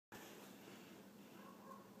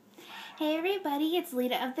Hey everybody, it's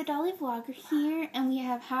Lita of the Dolly Vlogger here, and we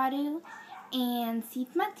have Haru and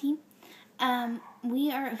Seeth Mati. I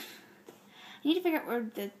need to figure out where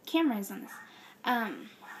the camera is on this.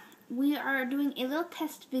 We are doing a little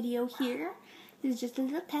test video here. This is just a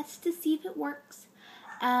little test to see if it works.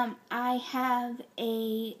 I have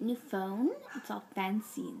a new phone. It's all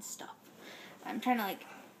fancy and stuff. I'm trying to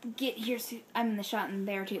get here so I'm in the shot and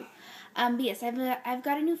there too. But yes, I've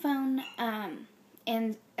got a new phone.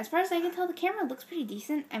 And as far as I can tell, the camera looks pretty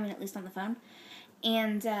decent. I mean, at least on the phone.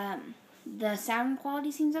 And the sound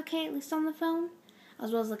quality seems okay, at least on the phone,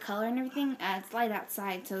 as well as the color and everything. It's light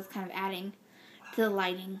outside, so it's kind of adding to the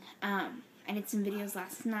lighting. I did some videos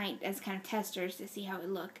last night as kind of testers to see how it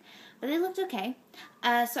looked, but they looked okay.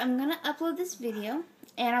 So I'm going to upload this video,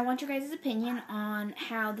 and I want your guys' opinion on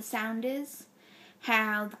how the sound is,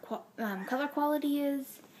 how the color quality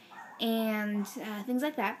is, and things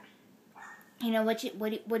like that. You know, what do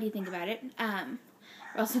you think about it? We're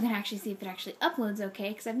also going to actually see if it actually uploads okay,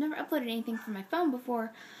 because I've never uploaded anything from my phone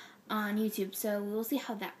before on YouTube, so we'll see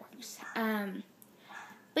how that works.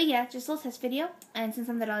 But yeah, just a little test video, and since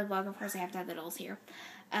I'm the Dolly Vlog, of course I have to have the dolls here.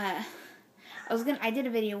 I did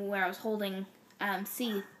a video where I was holding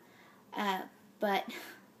Seeth, but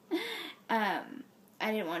I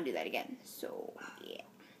didn't want to do that again, so yeah.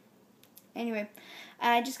 Anyway,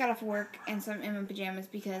 I just got off work, and so I'm in my pajamas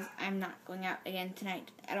because I'm not going out again tonight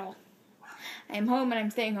at all. I'm home, and I'm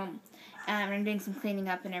staying home. And I'm doing some cleaning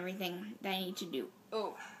up and everything that I need to do.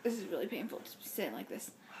 Oh, this is really painful, just sitting like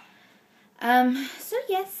this. So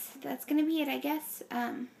yes, that's going to be it, I guess.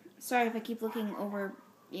 Sorry if I keep looking over,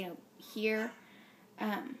 here.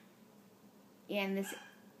 In this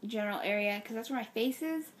general area, because that's where my face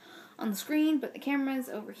is on the screen, but the camera's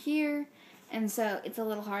over here. And so it's a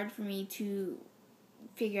little hard for me to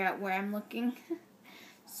figure out where I'm looking.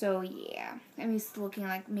 So yeah, I'm used to looking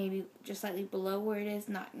like maybe just slightly below where it is,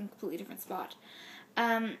 not in a completely different spot.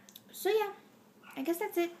 So yeah, I guess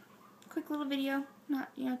that's it. Quick little video,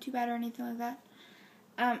 not too bad or anything like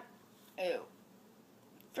that. Ew,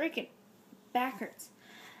 freaking back hurts.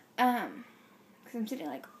 Because I'm sitting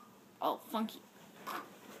all funky.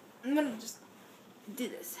 I'm gonna just do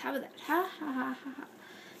this. How about that? Ha ha ha ha ha.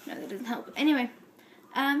 No, that doesn't help. Anyway,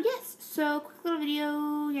 yes, so quick little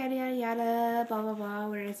video, yada yada yada, blah blah blah,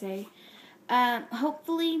 what did I say?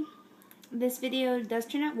 Hopefully this video does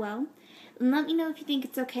turn out well. And let me know if you think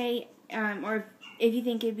it's okay, or if you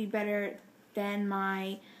think it'd be better than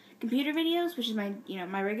my computer videos, which is my,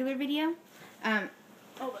 my regular video. Hold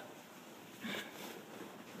on.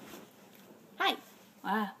 Hi.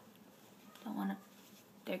 Wow. Don't wanna.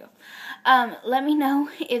 There you go. Let me know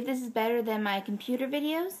if this is better than my computer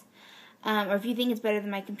videos, or if you think it's better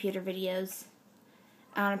than my computer videos,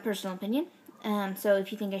 on a personal opinion. So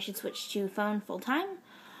if you think I should switch to phone full time,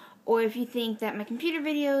 or if you think that my computer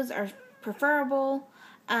videos are preferable,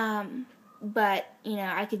 but,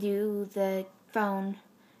 I could do the phone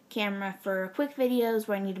camera for quick videos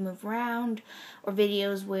where I need to move around, or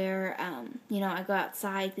videos where, I go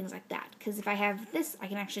outside, things like that. Because if I have this, I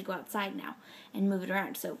can actually go outside now and move it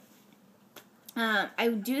around. So, I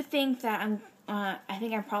do think that I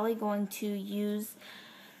think I'm probably going to use,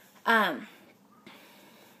 I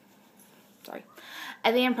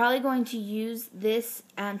think I'm probably going to use this,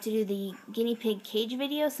 to do the guinea pig cage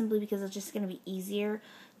video, simply because it's just going to be easier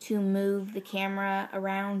to move the camera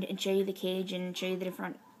around and show you the cage and show you the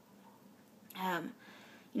different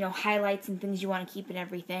highlights and things you want to keep and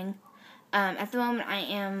everything. At the moment, I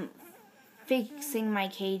am fixing my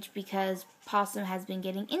cage because Possum has been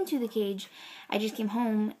getting into the cage. I just came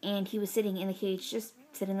home, and he was sitting in the cage, just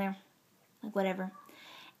sitting there, whatever.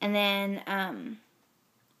 And then,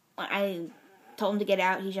 I told him to get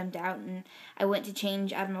out, he jumped out, and I went to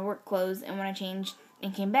change out of my work clothes, and when I changed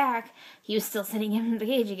and came back, he was still sitting in the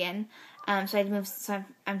cage again. So I had to move. So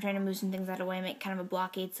I'm trying to move some things out of the way, make kind of a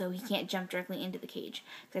blockade so he can't jump directly into the cage.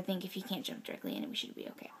 Because I think if he can't jump directly in it, we should be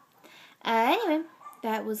okay. Anyway,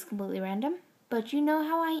 that was completely random, but you know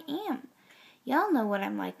how I am. Y'all know what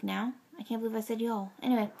I'm like now. I can't believe I said y'all.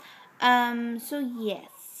 Anyway, so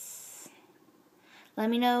yes. Let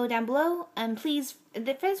me know down below. Please, for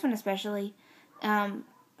this one especially,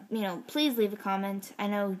 please leave a comment. I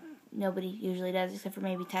know nobody usually does, except for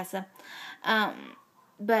maybe Tessa.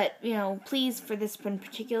 But, please, for this one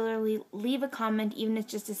particularly, leave a comment, even if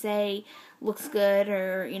it's just to say, looks good,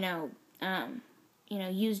 or,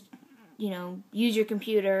 use your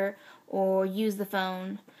computer, or use the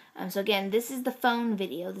phone. So again, this is the phone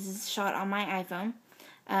video. This is shot on my iPhone,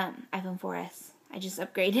 iPhone 4S. I just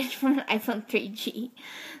upgraded from an iPhone 3G.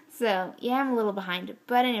 So, yeah, I'm a little behind.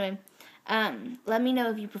 But anyway, let me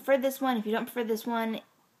know if you prefer this one. If you don't prefer this one,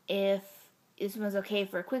 if this was okay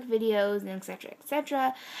for quick videos and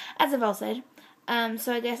etc. as I've all said.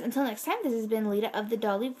 So I guess until next time, this has been Lita of the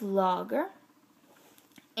Dolly Vlogger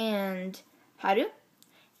and Haru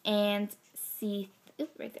and Seeth,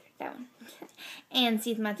 right there, that one, and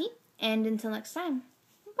Seeth Mati, and until next time,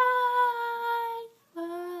 bye!